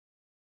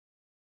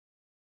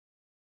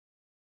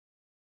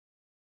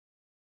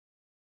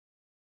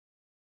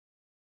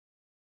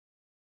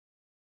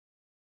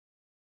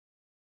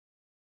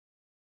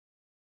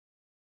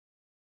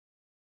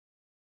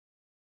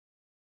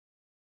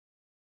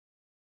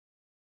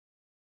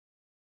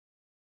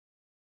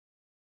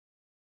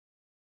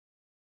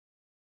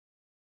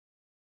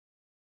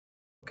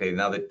Okay,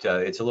 now that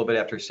it's a little bit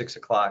after 6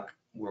 o'clock,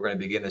 we're going to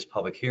begin this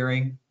public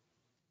hearing.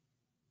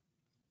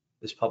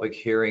 This public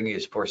hearing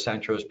is for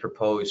Centro's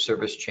proposed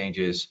service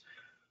changes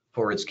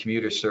for its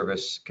commuter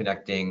service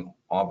connecting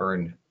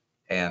Auburn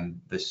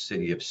and the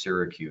city of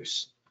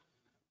Syracuse.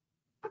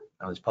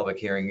 Now, this public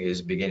hearing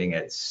is beginning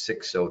at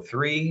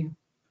 6:03.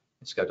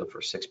 It's scheduled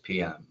for 6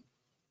 p.m.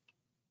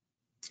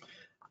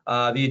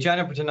 The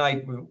agenda for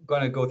tonight, we're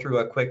going to go through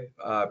a quick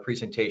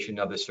presentation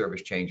of the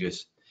service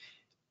changes.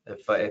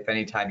 If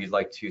any time you'd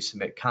like to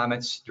submit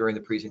comments during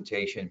the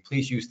presentation,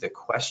 please use the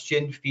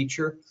question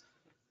feature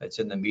that's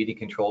in the meeting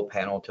control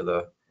panel to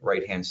the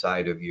right-hand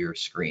side of your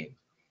screen.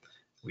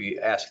 We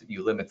ask that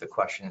you limit the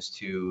questions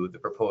to the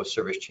proposed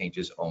service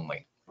changes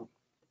only.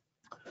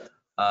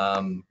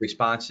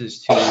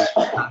 Responses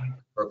to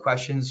or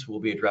questions will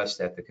be addressed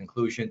at the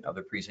conclusion of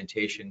the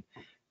presentation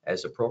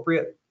as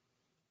appropriate.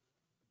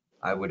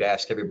 I would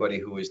ask everybody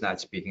who is not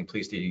speaking,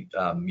 please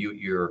to mute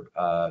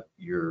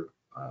your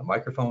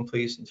microphone,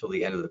 please, until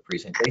the end of the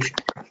presentation.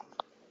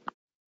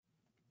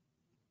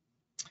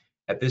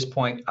 At this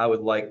point, I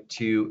would like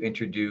to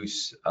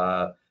introduce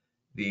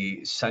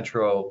the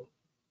Centro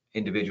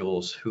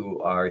individuals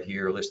who are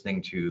here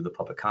listening to the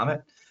public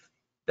comment.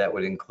 That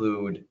would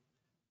include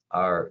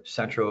our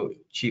Centro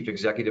Chief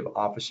Executive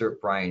Officer,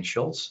 Brian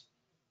Schultz,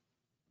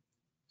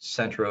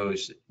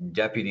 Centro's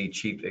Deputy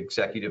Chief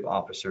Executive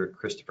Officer,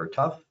 Christopher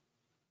Tuff,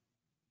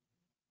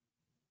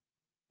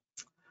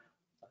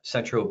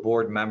 Centro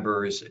Board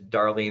members,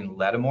 Darlene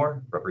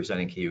Lattimore,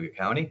 representing Cayuga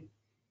County,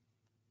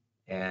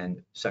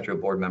 and Centro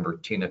Board member,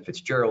 Tina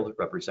Fitzgerald,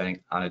 representing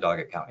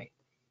Onondaga County.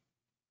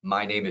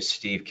 My name is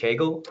Steve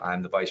Cagle.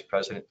 I'm the Vice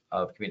President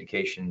of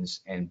Communications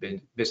and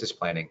Business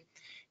Planning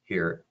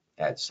here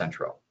at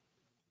Centro.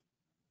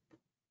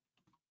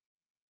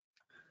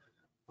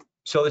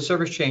 So the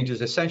service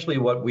changes, essentially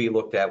what we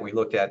looked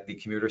at the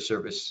commuter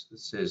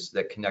services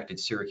that connected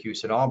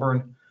Syracuse and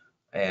Auburn,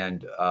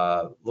 and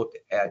looked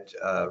at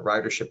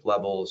ridership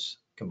levels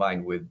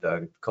combined with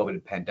the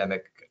COVID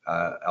pandemic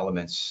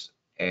elements,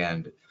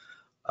 and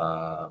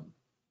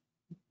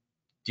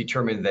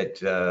determined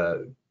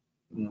that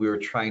we were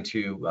trying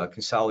to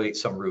consolidate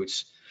some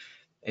routes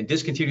and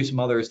discontinue some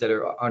others that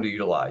are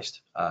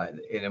underutilized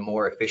in a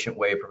more efficient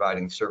way of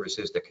providing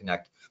services that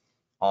connect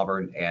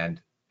Auburn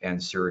and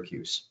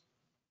Syracuse.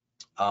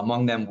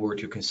 Among them were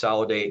to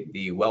consolidate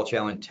the Welch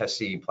Allen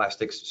Tessie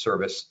Plastics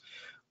service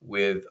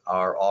with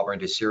our Auburn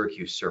to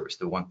Syracuse service,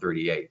 the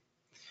 138.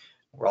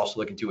 We're also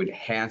looking to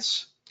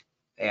enhance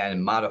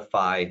and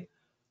modify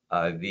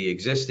the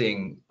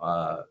existing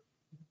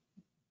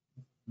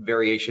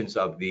variations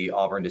of the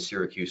Auburn to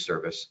Syracuse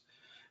service.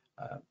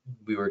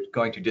 We were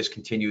going to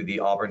discontinue the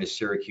Auburn to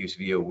Syracuse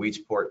via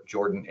Weedsport,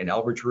 Jordan, and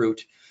Elbridge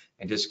route,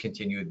 and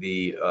discontinue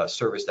the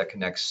service that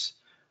connects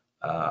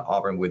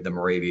Auburn with the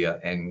Moravia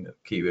and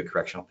Cayuga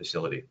Correctional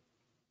Facility.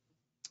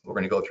 We're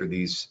going to go through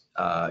these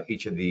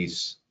each of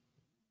these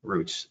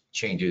routes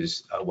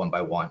changes one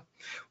by one.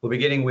 We'll be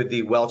beginning with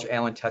the Welch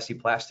Allen Tessie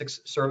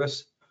Plastics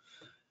service.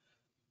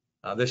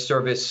 This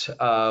service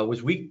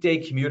was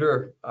weekday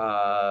commuter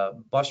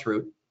bus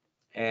route,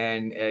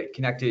 and it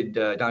connected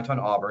downtown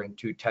Auburn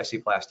to Tessie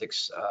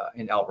Plastics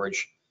in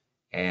Elbridge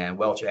and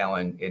Welch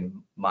Allen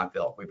in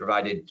Montville. We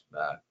provided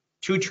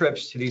 2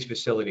 trips to these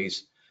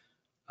facilities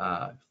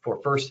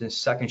for first and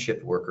second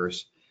shift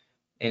workers.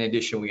 In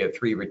addition, we have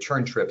 3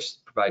 return trips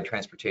to provide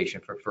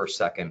transportation for first,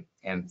 second,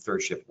 and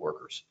third shift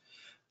workers.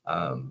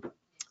 On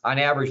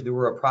average, there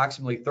were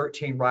approximately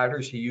 13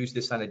 riders who used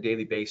this on a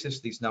daily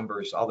basis. These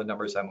numbers, all the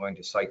numbers I'm going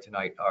to cite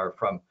tonight, are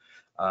from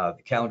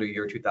the calendar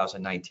year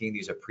 2019.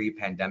 These are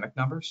pre-pandemic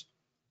numbers.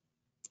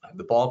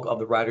 The bulk of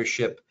the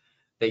ridership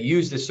that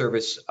used this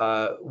service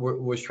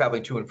was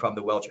traveling to and from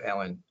the Welch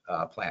Allen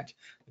plant.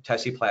 The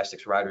Tessie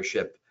Plastics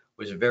ridership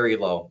was very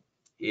low.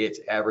 It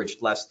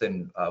averaged less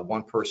than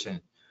 1 person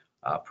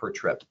per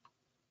trip.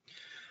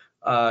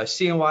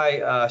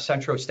 CNY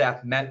Centro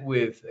staff met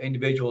with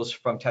individuals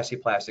from Tessie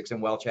Plastics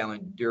and Welch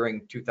Allen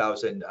during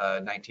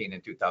 2019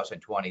 and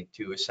 2020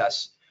 to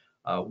assess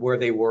where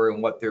they were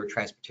and what their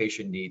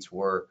transportation needs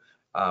were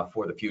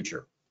for the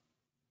future.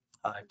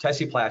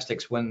 Tessie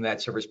Plastics, when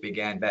that service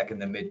began back in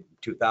the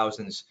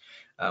mid-2000s,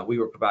 we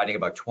were providing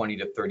about 20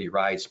 to 30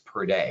 rides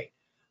per day.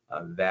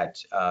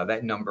 That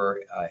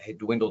number had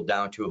dwindled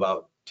down to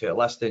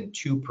less than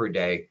 2 per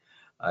day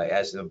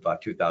as of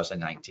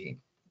 2019.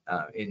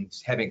 In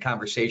having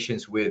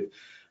conversations with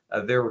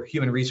their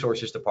human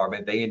resources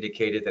department, they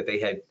indicated that they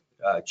had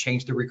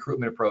changed the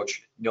recruitment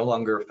approach, no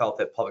longer felt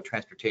that public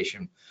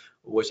transportation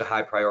was a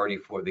high priority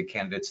for the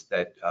candidates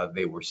that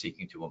they were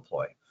seeking to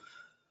employ.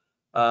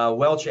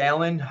 Welch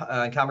Allen,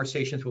 in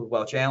conversations with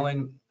Welch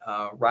Allen,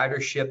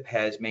 ridership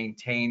has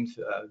maintained,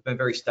 been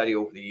very steady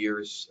over the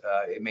years.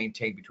 It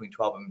maintained between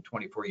 12 and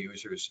 24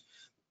 users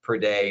per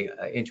day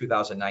in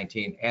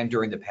 2019 and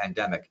during the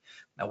pandemic.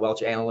 Now,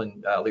 Welch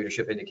Allen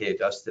leadership indicated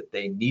to us that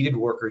they needed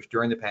workers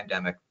during the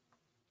pandemic.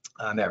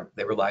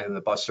 They relied on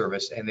the bus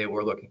service, and they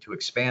were looking to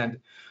expand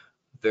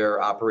their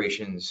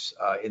operations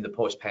in the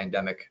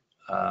post-pandemic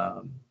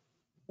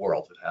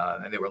world,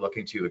 and they were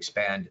looking to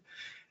expand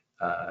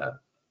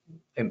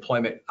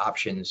employment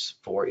options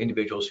for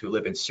individuals who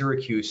live in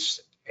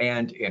Syracuse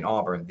and in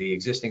Auburn. The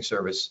existing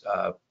service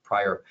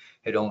prior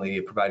had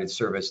only provided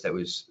service that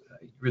was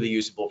really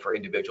usable for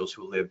individuals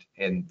who lived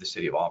in the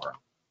city of Auburn.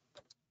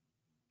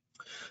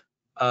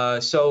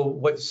 So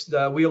what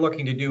we are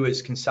looking to do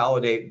is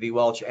consolidate the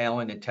Welch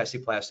Allen and Tessie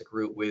Plastic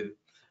route with,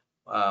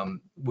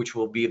 which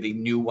will be the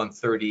new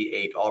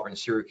 138 Auburn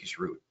Syracuse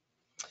route.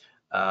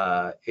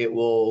 It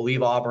will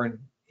leave Auburn.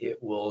 It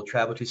will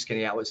travel to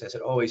Skaneateles as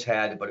it always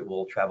had, but it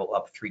will travel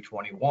up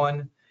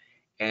 321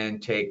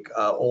 and take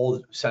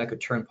Old Seneca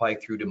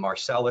Turnpike through to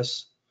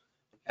Marcellus,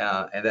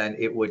 and then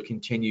it would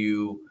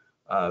continue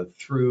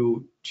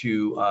through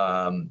to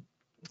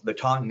the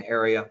Taunton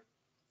area,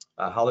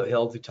 Hollow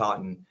Hill to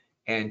Taunton,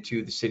 and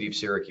to the city of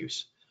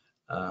Syracuse.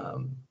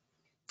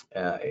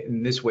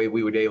 In this way,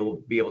 we would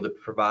be able to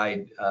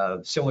provide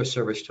similar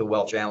service to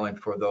Welch Allen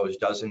for those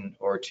dozen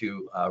or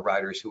two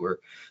riders who are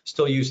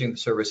still using the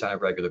service on a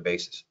regular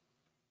basis.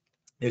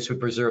 This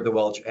would preserve the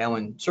Welch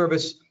Allen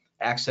service,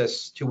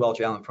 access to Welch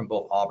Allen from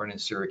both Auburn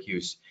and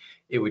Syracuse.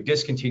 It would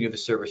discontinue the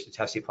service to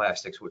Tessie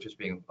Plastics, which is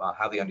being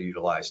highly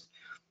underutilized.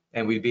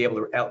 And we'd be able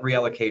to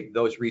reallocate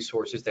those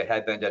resources that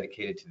had been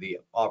dedicated to the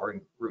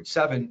Auburn Route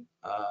 7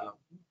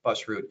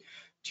 bus route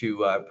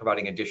to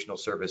providing additional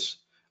service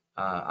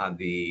on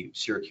the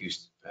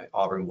Syracuse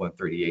Auburn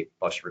 138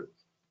 bus route.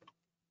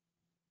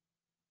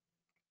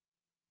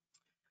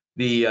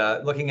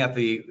 Looking at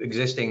the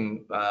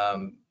existing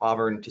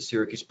Auburn to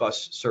Syracuse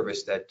bus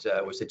service that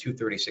was the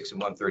 236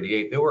 and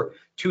 138, there were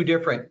two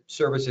different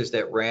services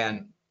that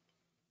ran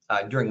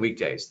during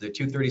weekdays. The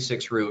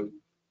 236 route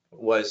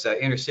was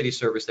intercity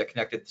service that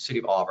connected the city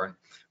of Auburn,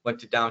 went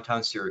to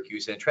downtown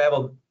Syracuse, and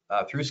traveled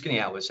through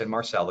Skaneateles and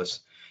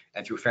Marcellus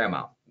and through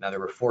Fairmount. Now, there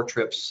were 4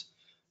 trips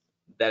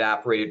that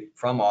operated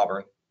from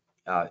Auburn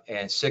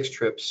and 6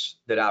 trips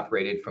that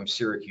operated from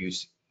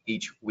Syracuse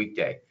each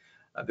weekday.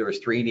 There was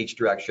 3 in each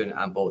direction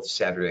on both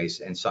Saturdays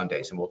and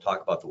Sundays, and we'll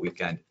talk about the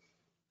weekend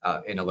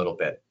in a little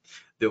bit.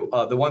 The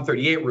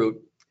 138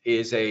 route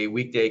is a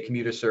weekday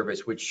commuter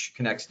service which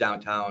connects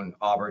downtown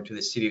Auburn to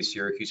the city of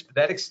Syracuse, but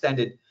that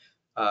extended,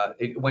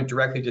 it went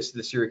directly just to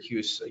the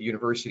Syracuse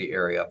University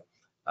area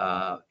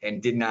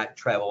and did not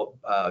travel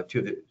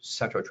to the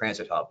Central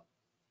Transit Hub.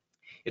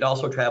 It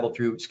also traveled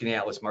through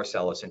Skaneateles,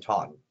 Marcellus, and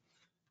Taunton.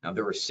 Now,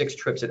 there were 6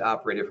 trips that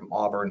operated from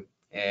Auburn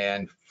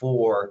and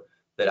 4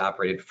 that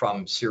operated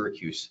from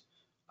Syracuse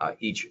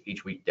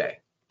each weekday.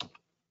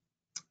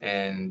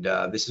 And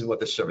this is what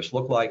the service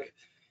looked like.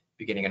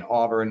 Beginning in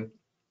Auburn,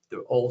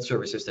 the old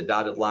service is the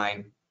dotted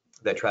line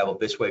that traveled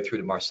this way through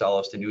to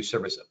Marcellus. The new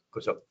service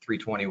goes up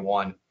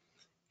 321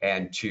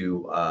 and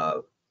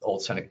to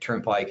Old Seneca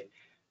Turnpike,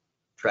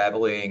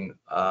 traveling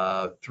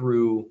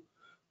through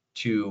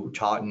to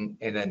Taunton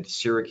and then to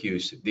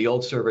Syracuse. The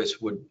old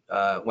service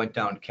went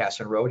down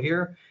Casson Road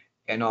here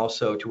and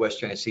also to West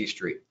Genesee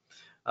Street.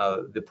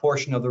 The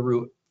portion of the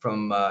route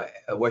from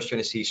West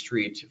Genesee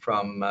Street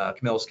from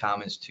Camillus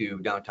Commons to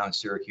downtown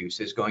Syracuse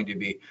is going to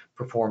be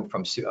performed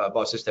from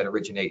buses that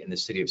originate in the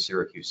city of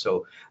Syracuse.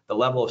 So the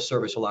level of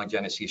service along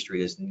Genesee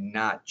Street has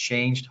not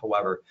changed.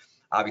 However,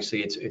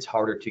 obviously it's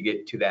harder to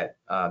get to that.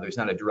 There's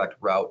not a direct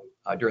route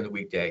during the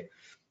weekday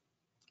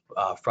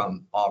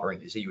from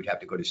Auburn, is that you would have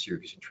to go to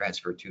Syracuse and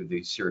transfer to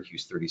the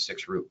Syracuse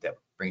 36 route that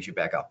brings you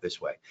back out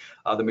this way.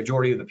 The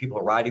majority of the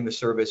people riding the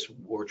service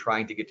were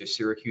trying to get to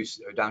Syracuse,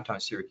 or downtown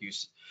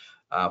Syracuse,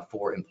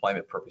 for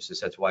employment purposes.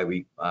 That's why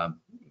we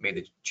made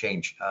the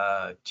change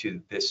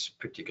to this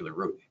particular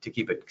route to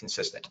keep it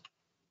consistent.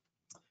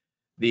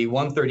 The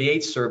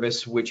 138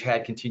 service, which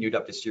had continued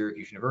up to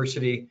Syracuse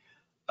University,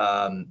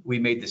 we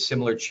made the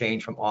similar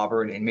change from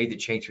Auburn and made the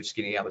change for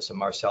Skaneateles and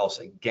Marcellus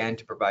again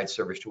to provide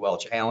service to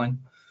Welch Allen.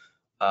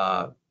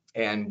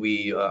 And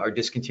we are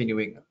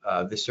discontinuing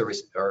this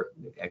service, or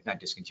not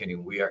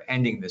discontinuing, we are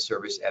ending the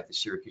service at the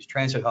Syracuse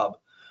Transit Hub,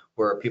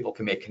 where people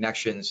can make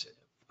connections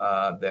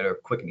that are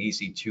quick and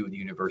easy to the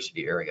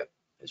university area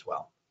as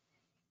well.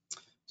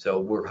 So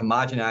we're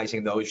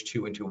homogenizing those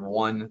two into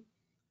one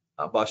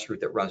bus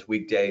route that runs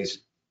weekdays,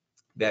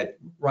 that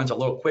runs a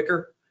little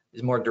quicker,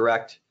 is more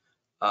direct,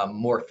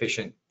 more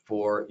efficient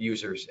for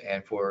users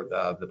and for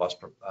the bus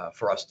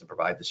for us to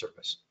provide the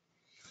service.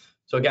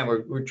 So again,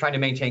 we're trying to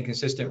maintain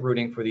consistent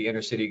routing for the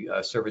intercity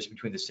service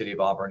between the city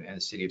of Auburn and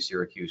the city of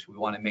Syracuse. We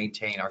want to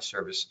maintain our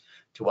service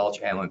to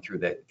Welch Allen through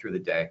the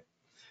day.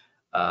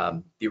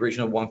 The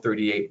original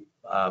 138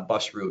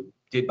 bus route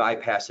did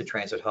bypass the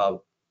transit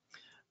hub.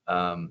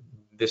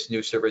 This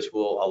new service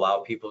will allow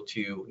people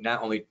to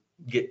not only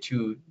get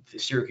to the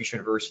Syracuse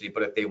University,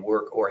 but if they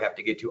work or have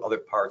to get to other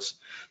parts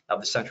of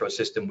the central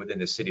system within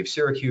the city of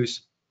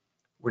Syracuse,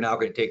 we're now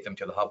going to take them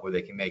to the hub where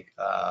they can make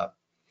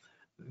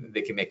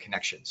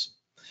connections.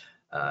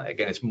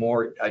 Again, it's a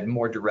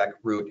more direct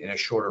route and a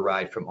shorter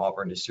ride from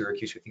Auburn to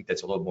Syracuse. We think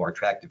that's a little more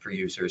attractive for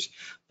users.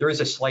 There is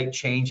a slight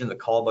change in the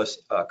call bus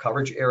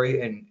coverage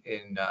area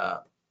in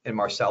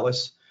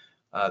Marcellus.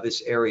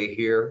 This area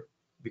here,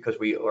 because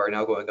we are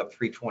now going up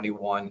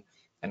 321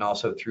 and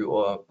also through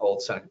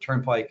Old Seneca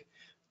Turnpike.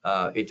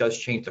 It does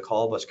change the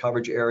call bus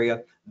coverage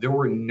area. There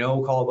were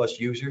no call bus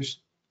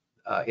users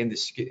in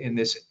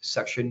this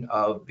section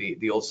of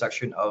the old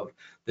section of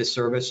this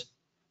service.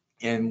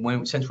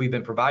 And since we've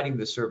been providing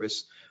this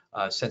service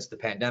since the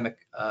pandemic,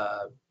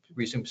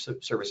 resumed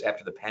service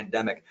after the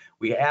pandemic,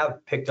 we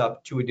have picked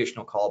up 2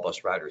 additional call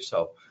bus riders.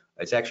 So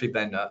it's actually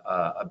been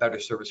a better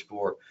service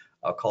for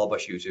call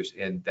bus users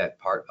in that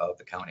part of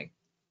the county.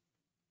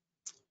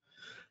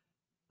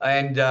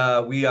 And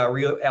we are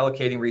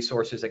reallocating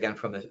resources again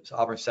from the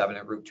Auburn 7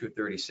 and Route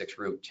 236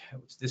 route.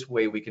 This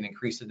way we can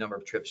increase the number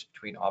of trips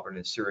between Auburn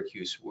and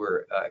Syracuse.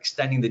 We're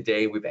extending the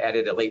day. We've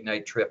added a late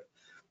night trip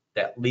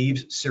that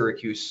leaves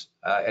Syracuse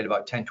at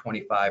about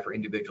 10:25 for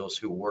individuals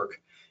who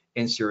work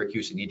in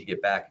Syracuse and need to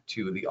get back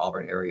to the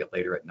Auburn area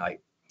later at night.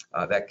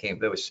 That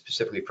was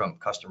specifically from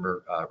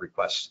customer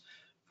requests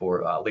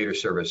for later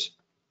service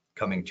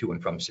coming to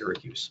and from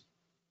Syracuse.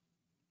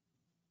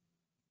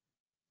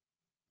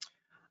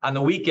 On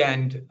the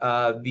weekend,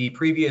 the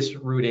previous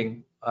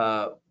routing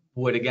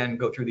would again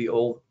go through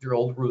their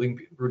old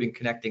routing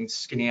connecting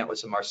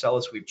Skaneateles and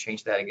Marcellus. We've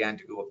changed that again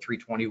to go up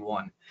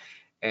 321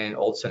 and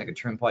Old Seneca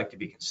Turnpike to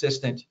be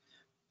consistent.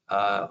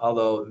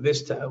 Although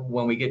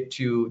when we get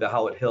to the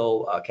Howlett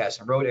Hill,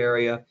 Caston Road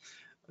area,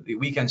 the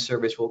weekend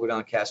service will go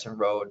down Caston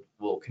Road,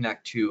 will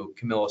connect to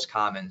Camillus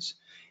Commons,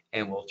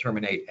 and will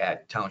terminate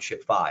at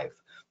Township 5.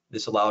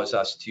 This allows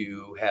us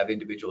to have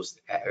individuals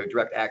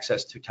direct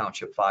access to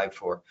Township 5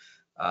 for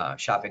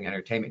shopping and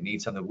entertainment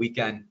needs on the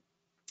weekend,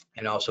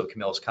 and also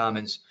Camillus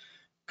Commons.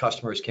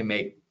 Customers can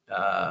make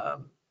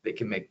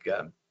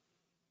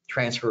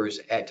transfers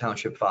at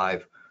Township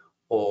 5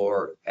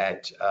 or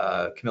at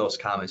Camillus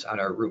Commons on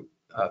our Route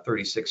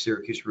 36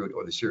 Syracuse route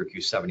or the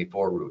Syracuse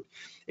 74 route.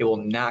 It will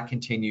not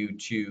continue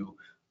to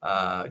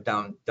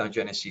down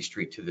Genesee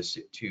Street to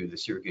the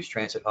Syracuse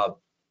Transit Hub.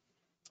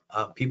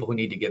 People who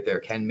need to get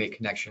there can make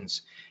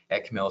connections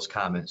at Camillus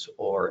Commons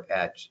or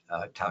at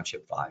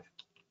Township 5.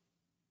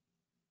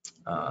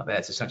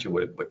 That's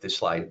essentially what this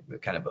slide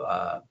kind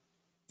of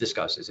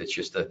discusses. It's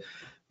just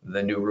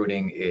the new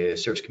routing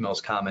serves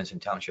Camillus Commons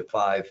and Township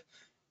 5.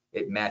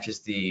 It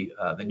matches the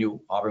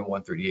new Auburn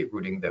 138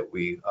 routing that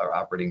we are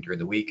operating during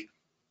the week,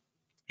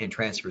 and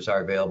transfers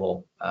are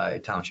available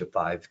at Township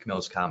 5,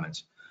 Camillus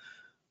Commons,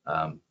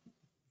 on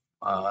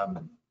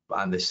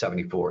the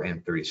 74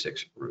 and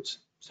 36 routes.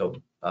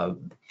 So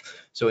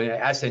in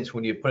essence,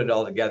 when you put it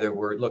all together,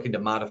 we're looking to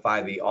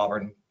modify the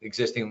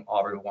existing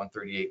Auburn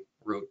 138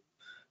 route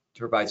to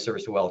provide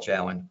service to Welch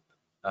Allen,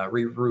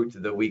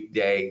 reroute the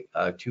weekday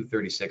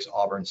 236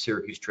 Auburn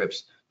Syracuse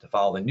trips to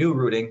follow the new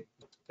routing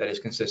that is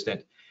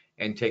consistent,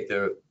 and take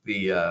the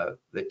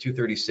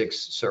 236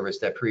 service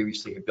that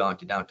previously had gone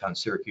to downtown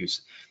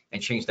Syracuse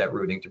and change that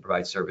routing to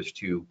provide service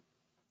to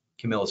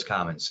Camillus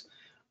Commons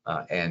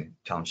and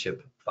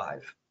Township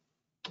 5.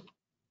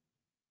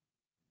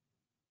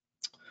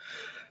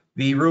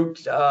 The Route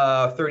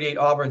 38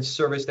 Auburn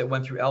service that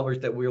went through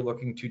Elbert that we're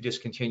looking to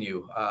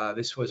discontinue.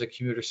 This was a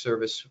commuter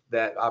service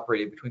that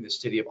operated between the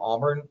city of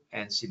Auburn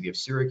and city of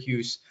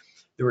Syracuse.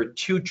 There were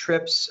 2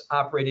 trips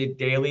operated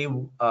daily,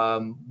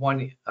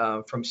 one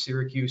from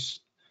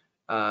Syracuse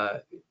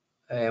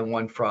and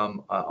one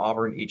from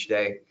Auburn each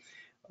day.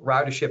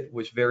 Ridership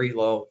was very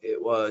low.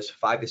 It was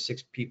 5 to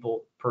 6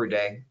 people per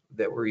day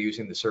that were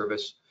using the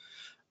service.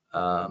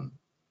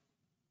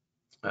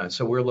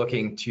 So we're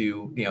looking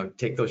to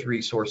take those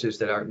resources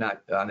that are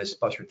not on this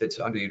bus route that's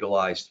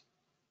underutilized,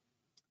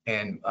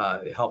 and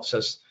it helps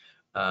us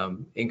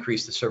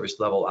increase the service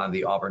level on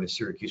the Auburn to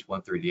Syracuse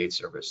 138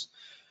 service.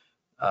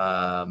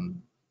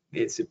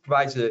 It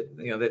provides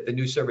the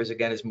new service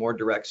again is more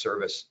direct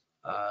service,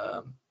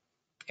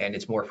 and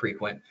it's more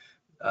frequent.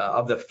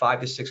 Of the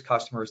 5 to 6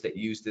 customers that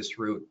use this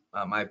route,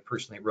 I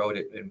personally rode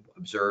it and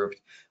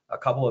observed a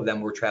couple of them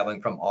were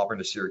traveling from Auburn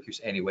to Syracuse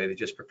anyway. They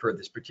just preferred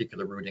this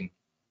particular routing.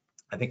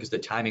 I think because the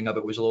timing of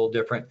it was a little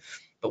different,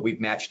 but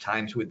we've matched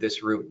times with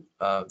this route,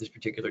 this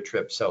particular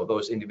trip, so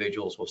those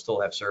individuals will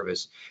still have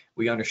service.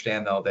 We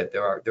understand though that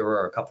there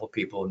are a couple of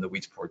people in the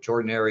Weedsport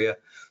Jordan area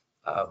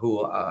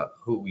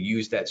who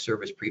used that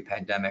service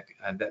pre-pandemic,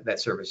 and that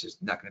service is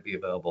not going to be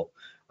available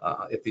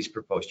if these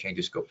proposed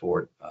changes go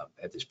forward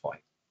at this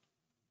point.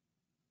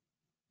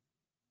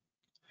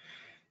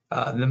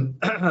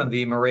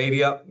 The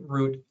Moravia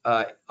Route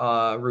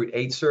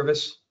 8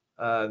 service.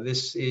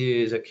 This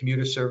is a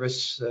commuter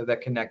service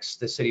that connects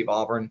the city of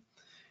Auburn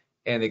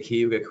and the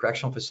Cayuga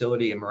Correctional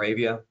Facility in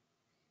Moravia.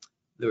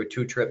 There were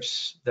 2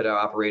 trips that are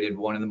operated,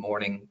 one in the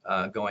morning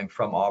going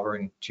from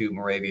Auburn to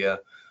Moravia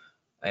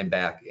and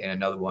back, and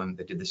another one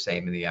that did the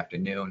same in the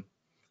afternoon.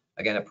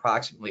 Again,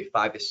 approximately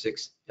 5 to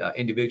 6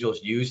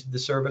 individuals used the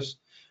service.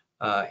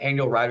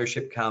 Annual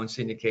ridership counts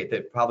indicate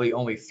that probably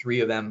only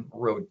 3 of them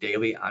rode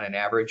daily on an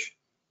average.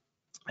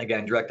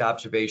 Again, direct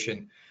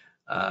observation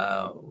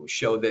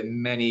showed that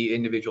many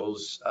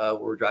individuals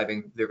were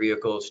driving their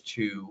vehicles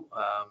to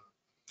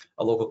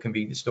a local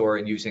convenience store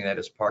and using that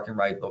as a park and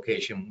ride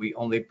location. We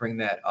only bring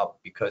that up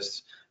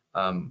because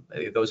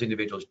Those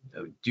individuals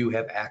do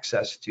have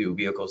access to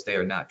vehicles. They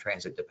are not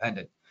transit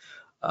dependent.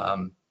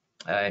 And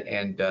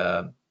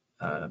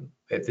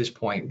at this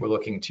point, we're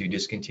looking to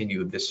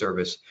discontinue this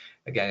service,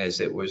 again, as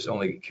it was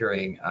only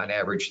carrying on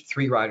average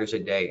 3 riders a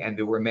day, and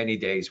there were many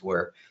days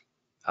where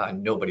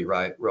nobody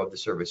rode the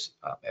service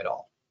at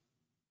all.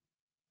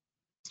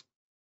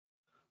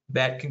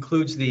 That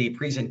concludes the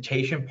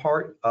presentation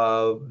part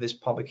of this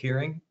public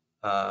hearing.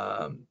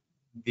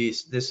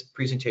 This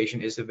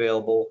presentation is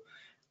available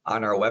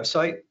on our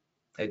website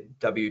at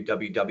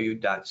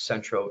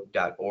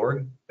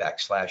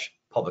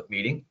www.centro.org/public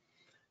meeting.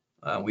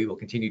 We will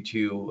continue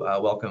to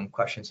welcome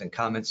questions and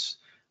comments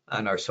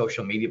on our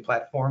social media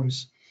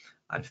platforms,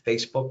 on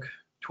Facebook,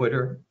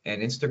 Twitter,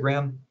 and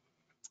Instagram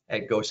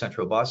at Go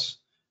Centro Bus.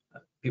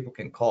 People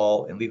can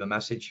call and leave a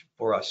message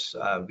for us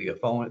via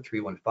phone at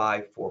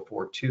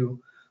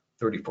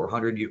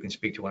 315-442-3400. You can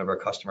speak to one of our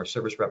customer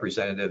service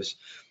representatives.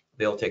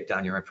 They'll take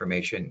down your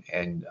information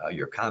and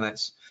your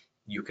comments.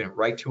 You can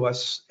write to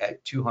us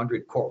at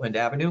 200 Cortlandt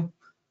Avenue,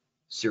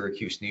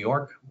 Syracuse, New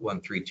York,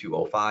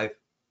 13205.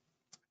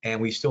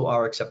 And we still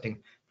are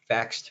accepting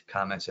faxed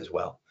comments as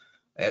well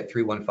at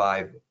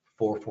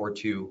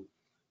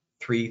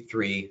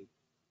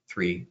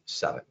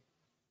 315-442-3337.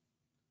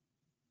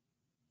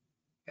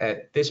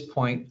 At this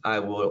point, I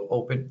will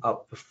open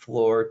up the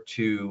floor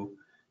to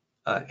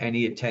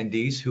any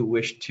attendees who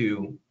wish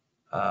to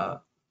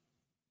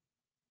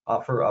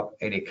offer up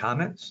any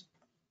comments.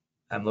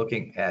 I'm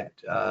looking at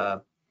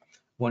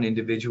one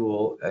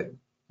individual,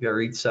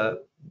 Yaritza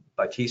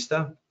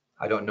Batista.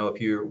 I don't know if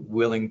you're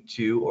willing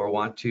to or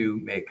want to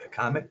make a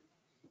comment,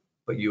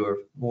 but you are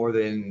more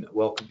than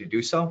welcome to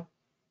do so.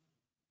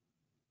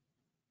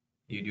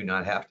 You do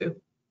not have to.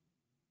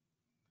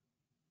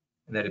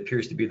 And that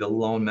appears to be the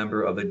lone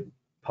member of the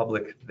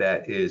public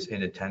that is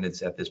in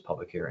attendance at this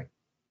public hearing.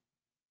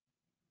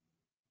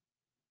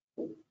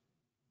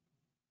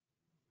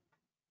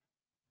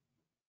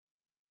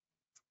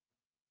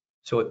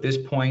 So at this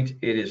point,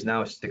 it is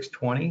now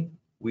 6:20.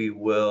 We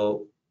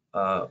will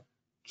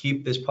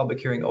keep this public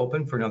hearing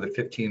open for another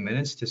 15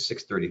 minutes to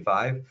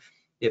 6:35.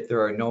 If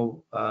there are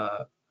no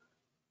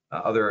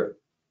other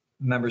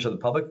members of the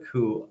public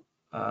who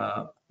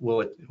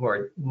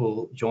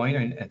will join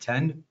and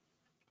attend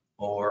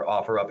or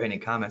offer up any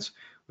comments,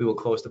 we will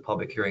close the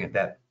public hearing at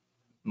that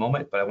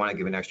moment. But I want to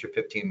give an extra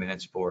 15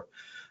 minutes for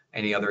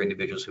any other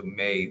individuals who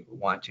may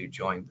want to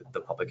join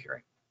the public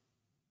hearing.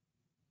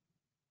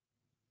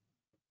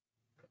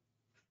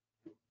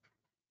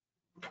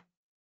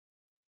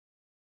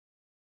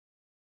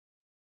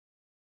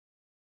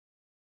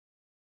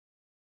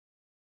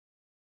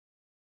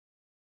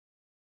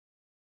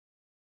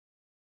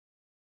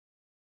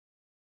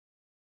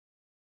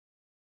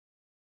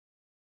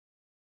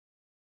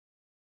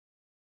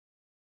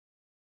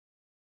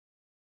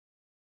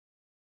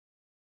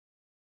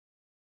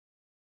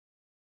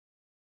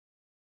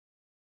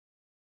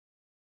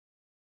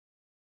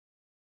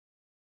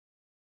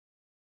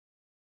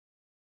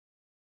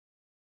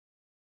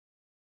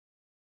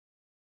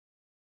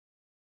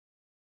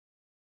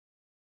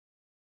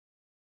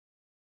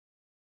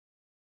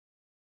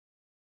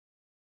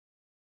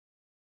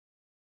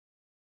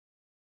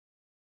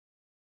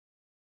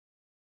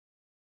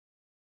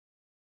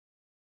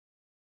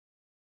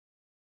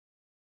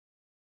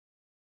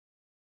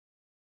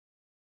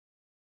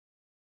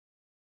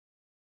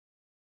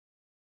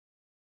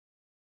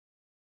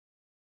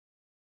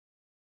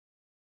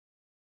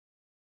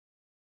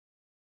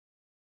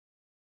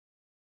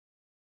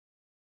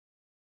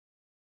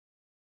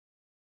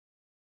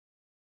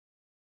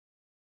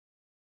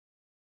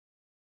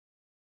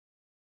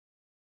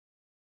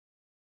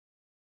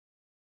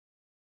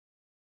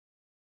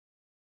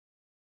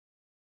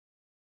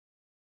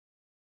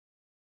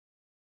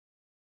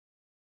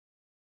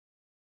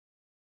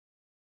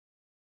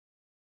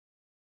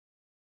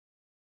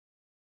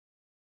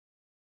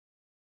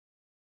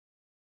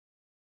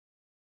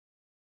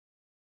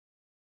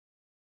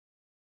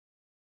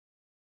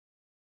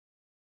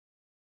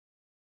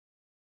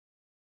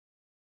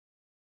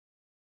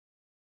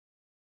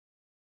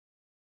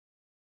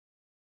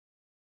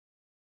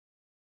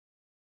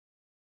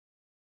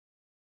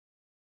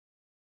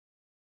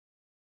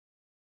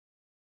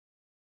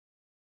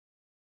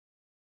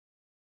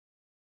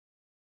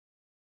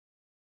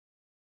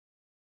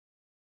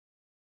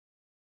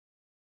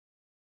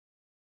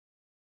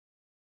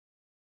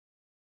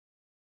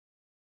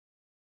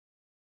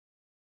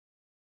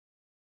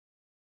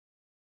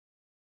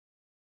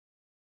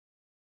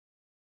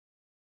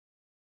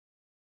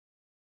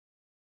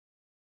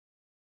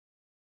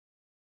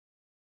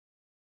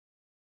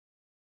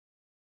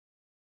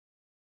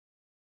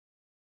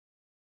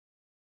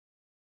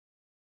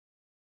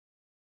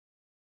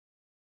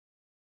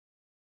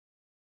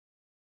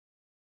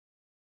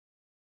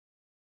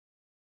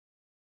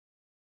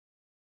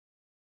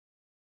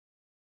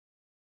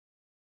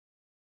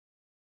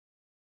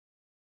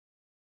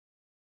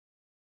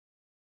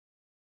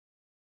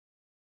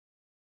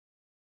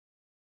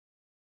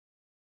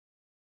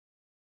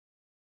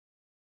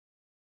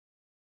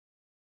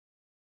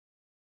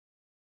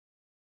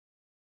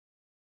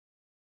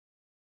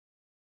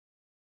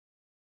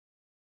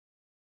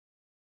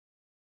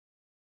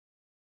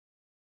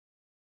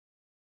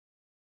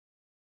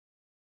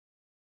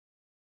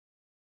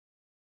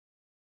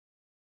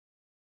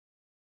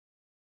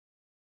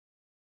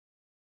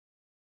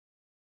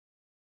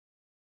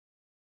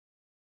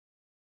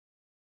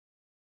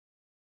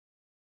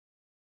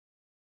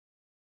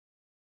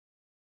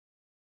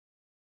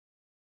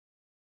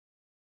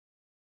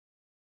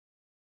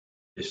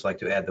 Just like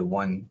to add the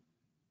one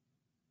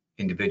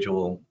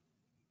individual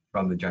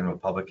from the general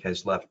public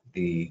has left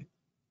the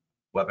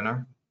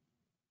webinar.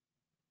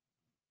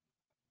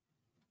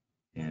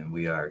 And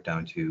we are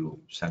down to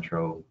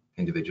Centro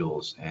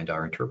individuals and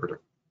our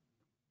interpreter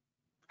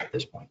at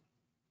this point.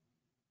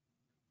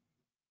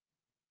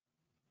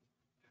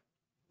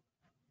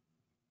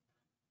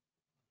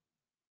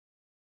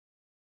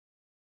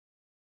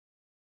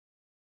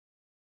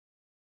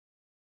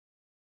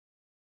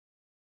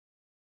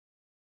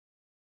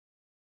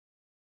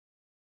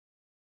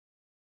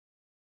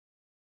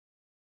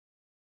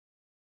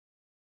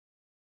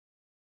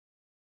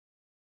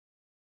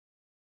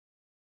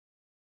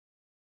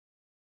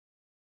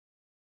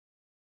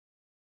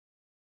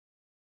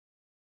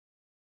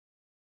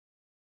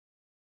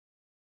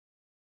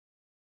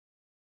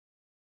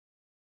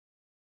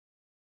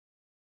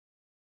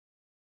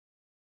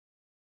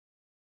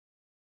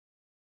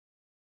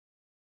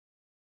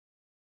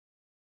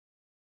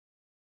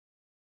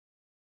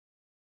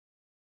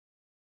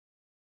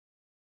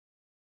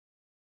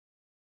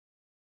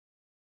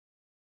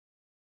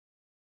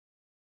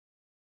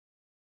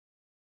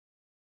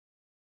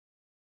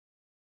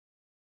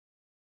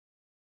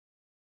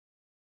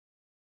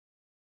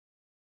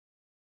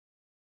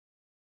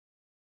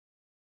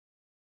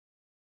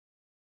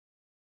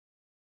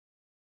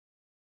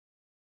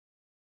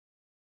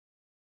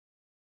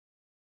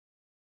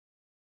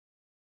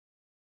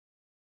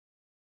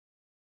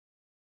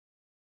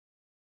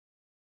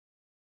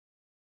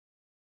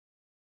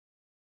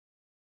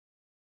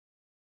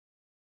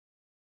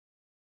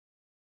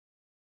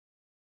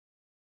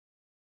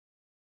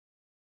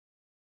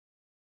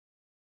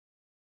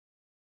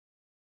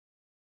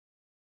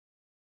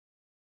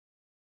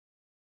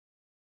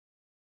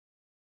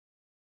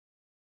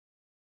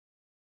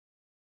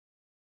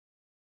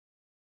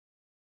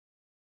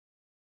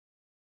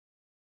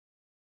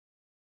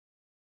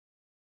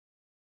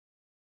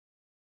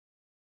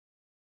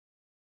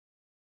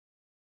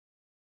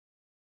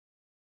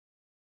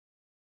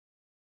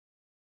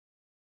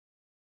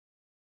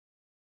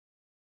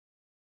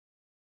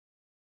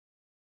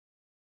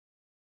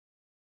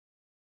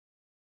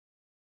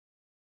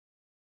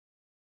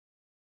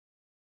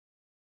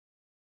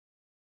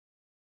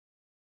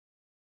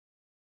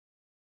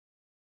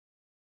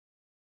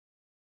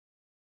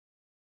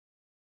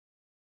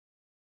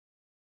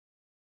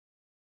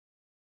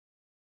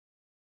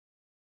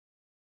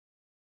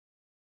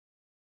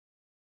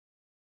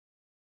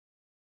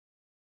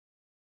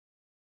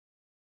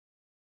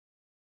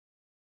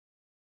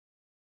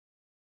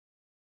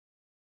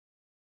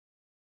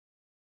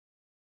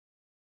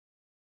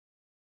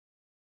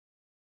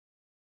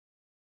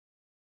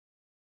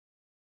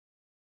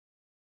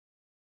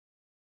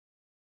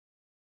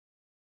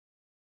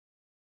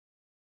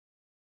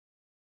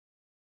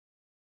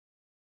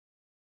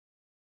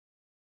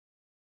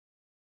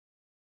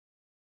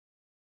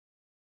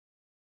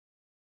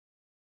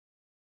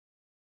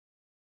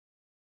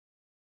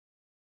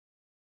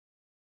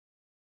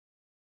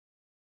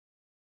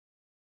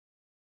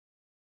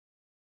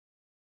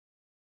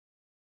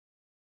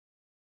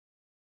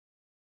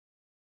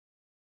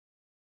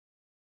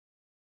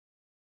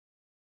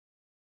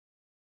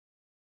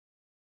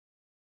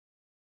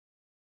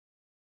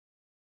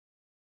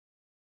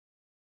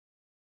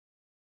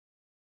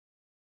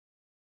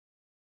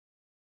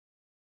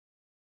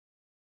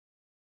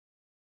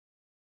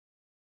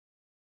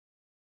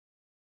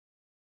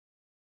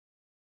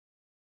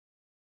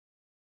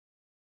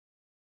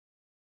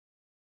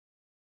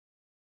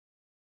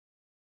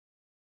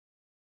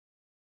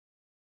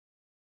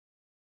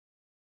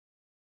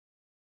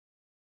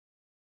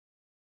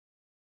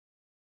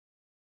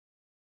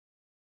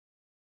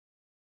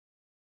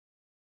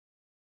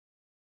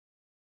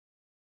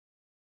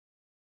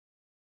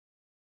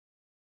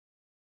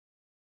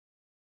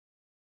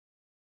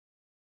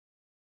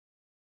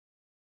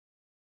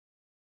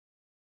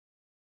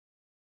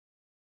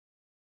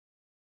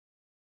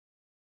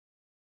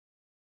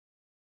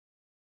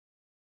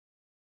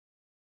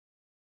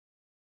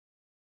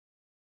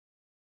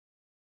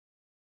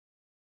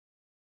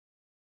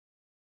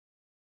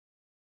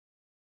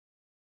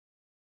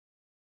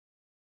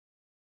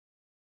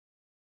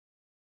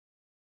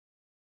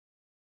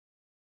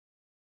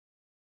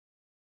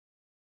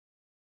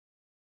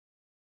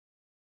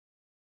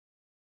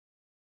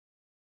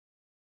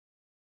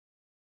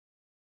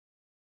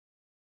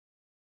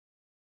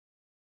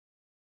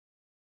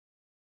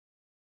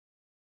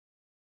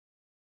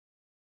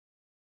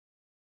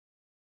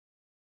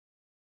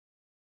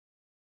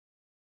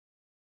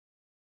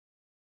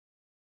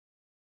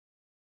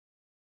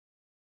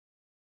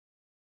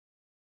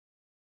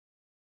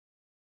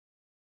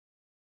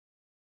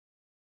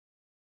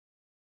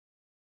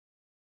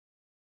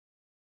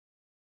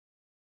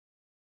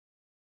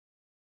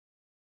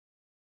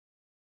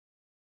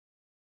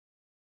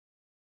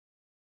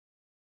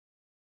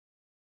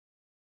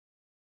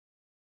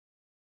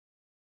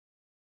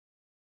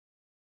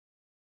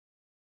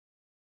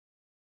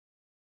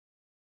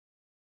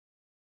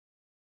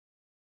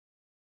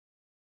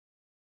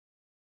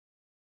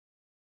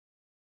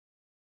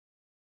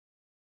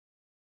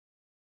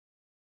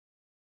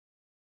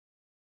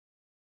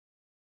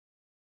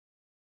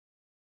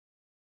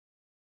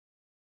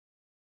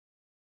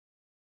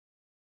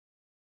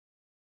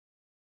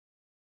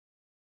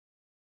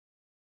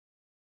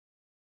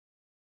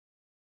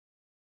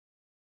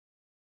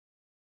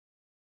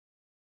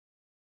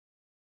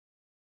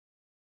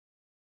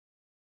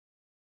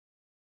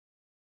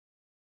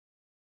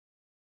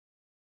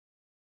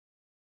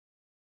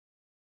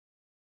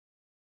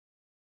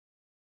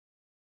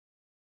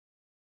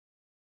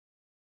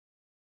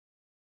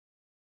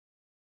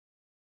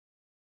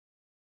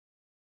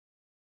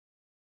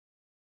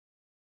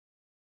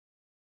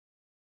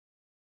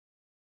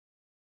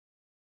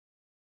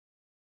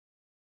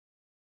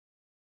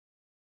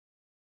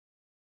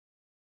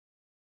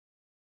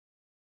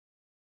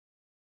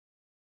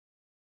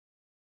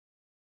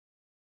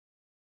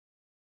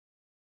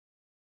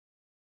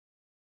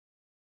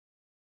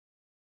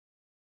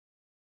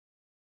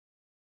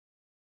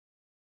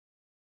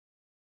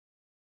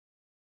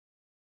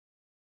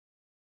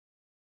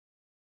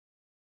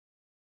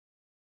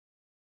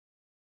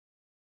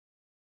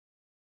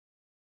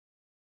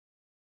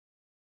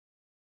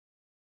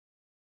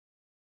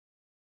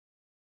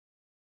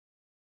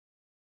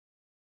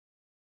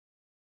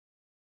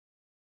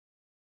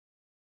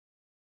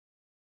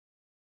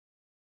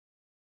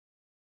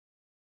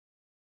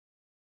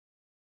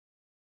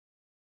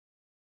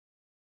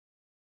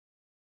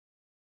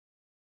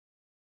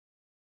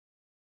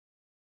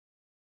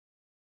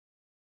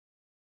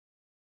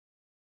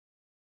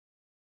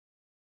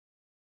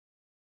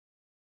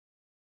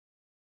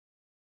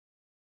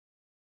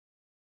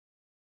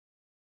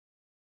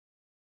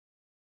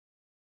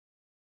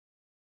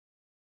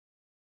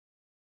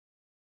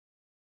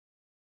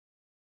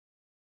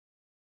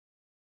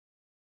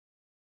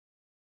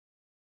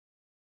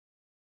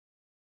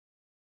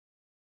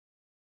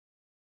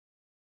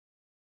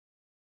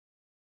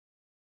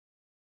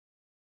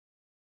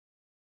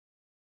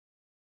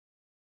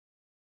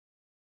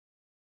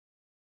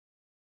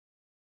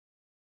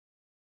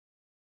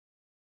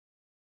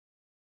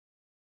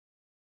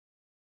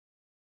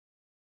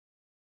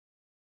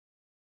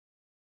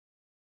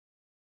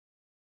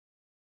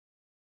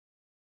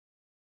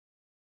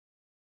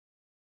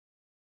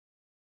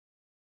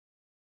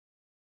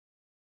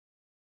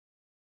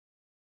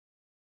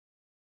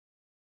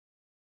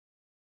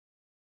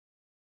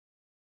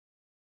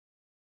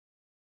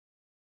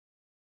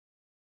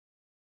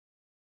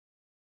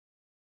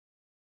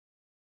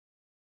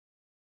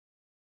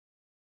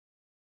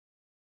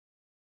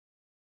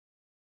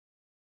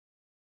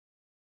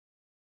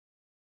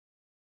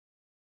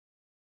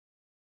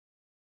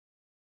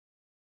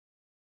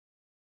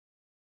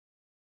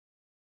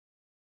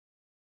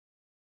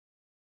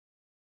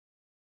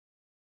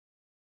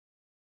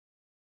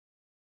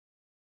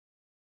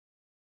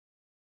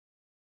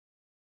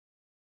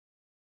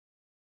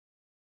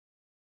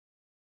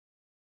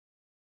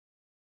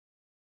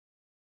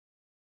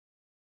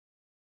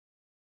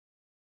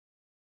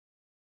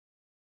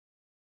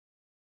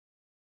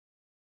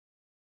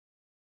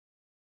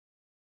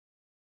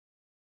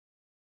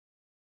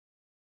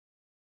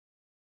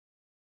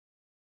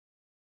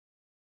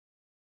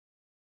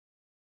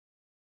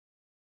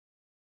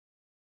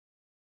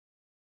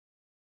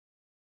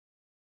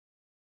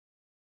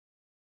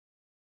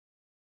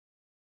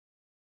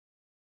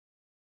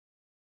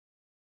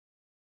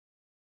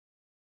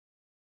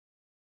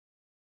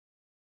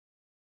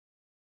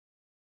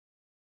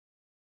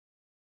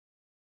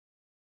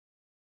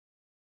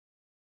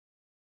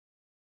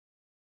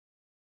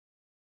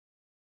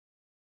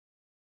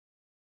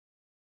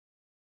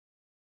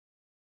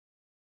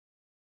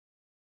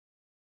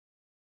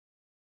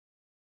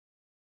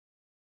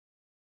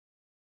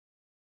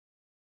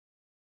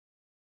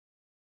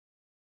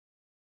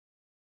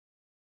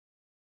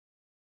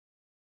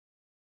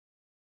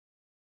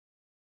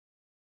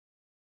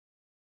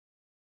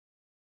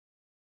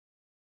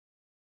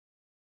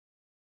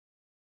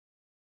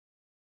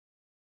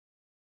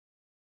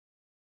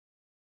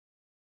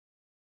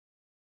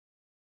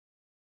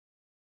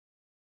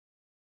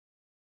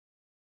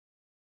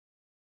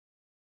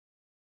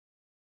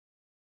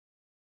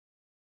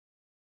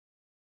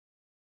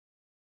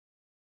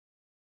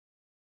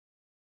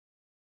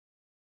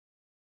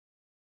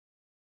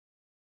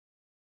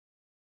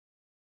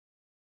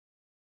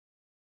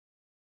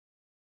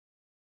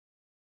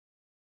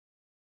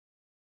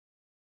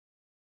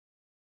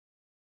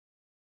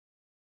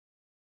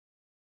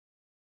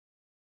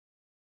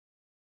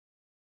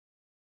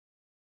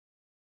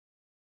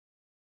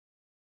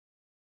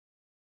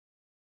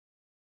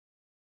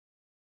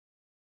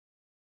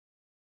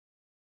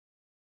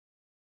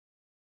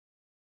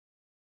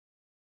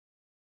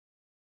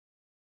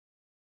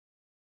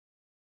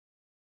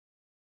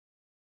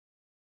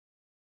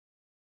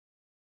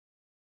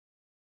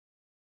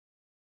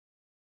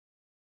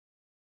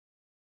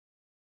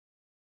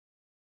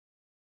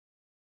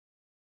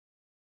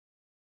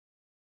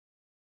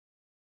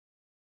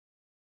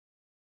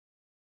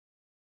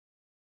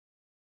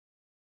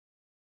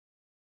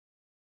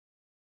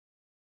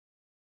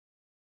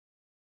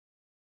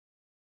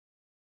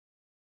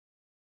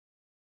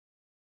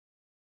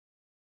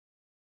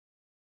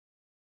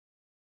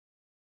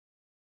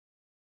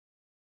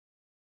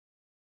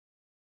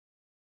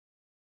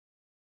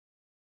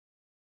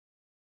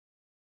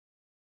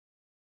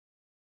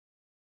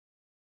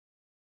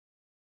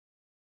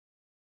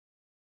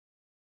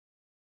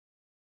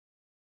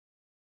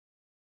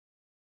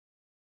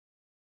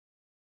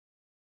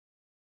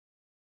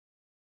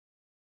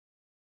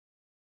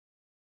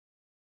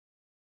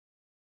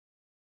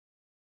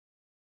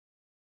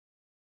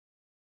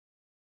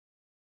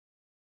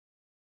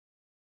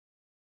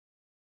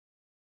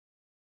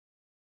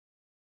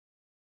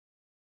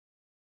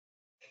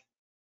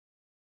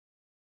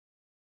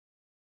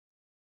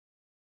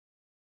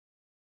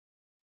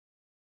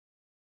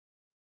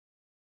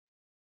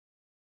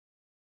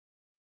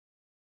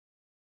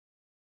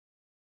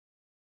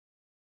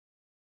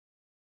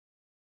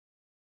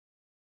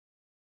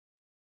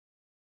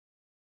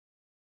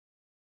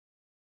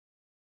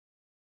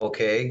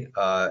 Okay,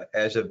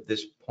 as of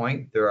this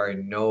point, there are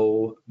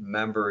no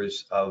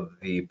members of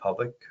the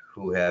public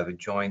who have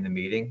joined the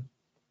meeting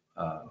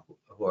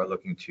who are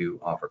looking to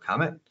offer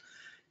comment.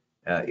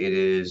 It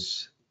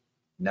is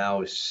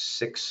now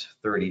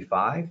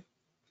 6:35,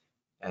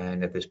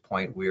 and at this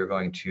point, we are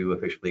going to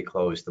officially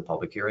close the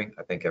public hearing.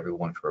 I thank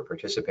everyone for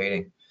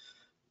participating,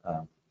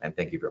 and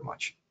thank you very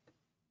much.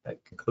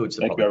 That concludes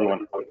the Thank you, public.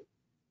 everyone.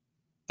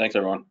 Thanks,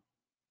 everyone.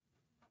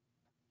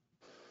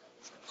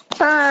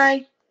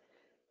 Bye.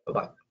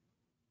 Bye-bye.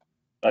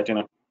 Bye,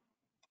 Tina.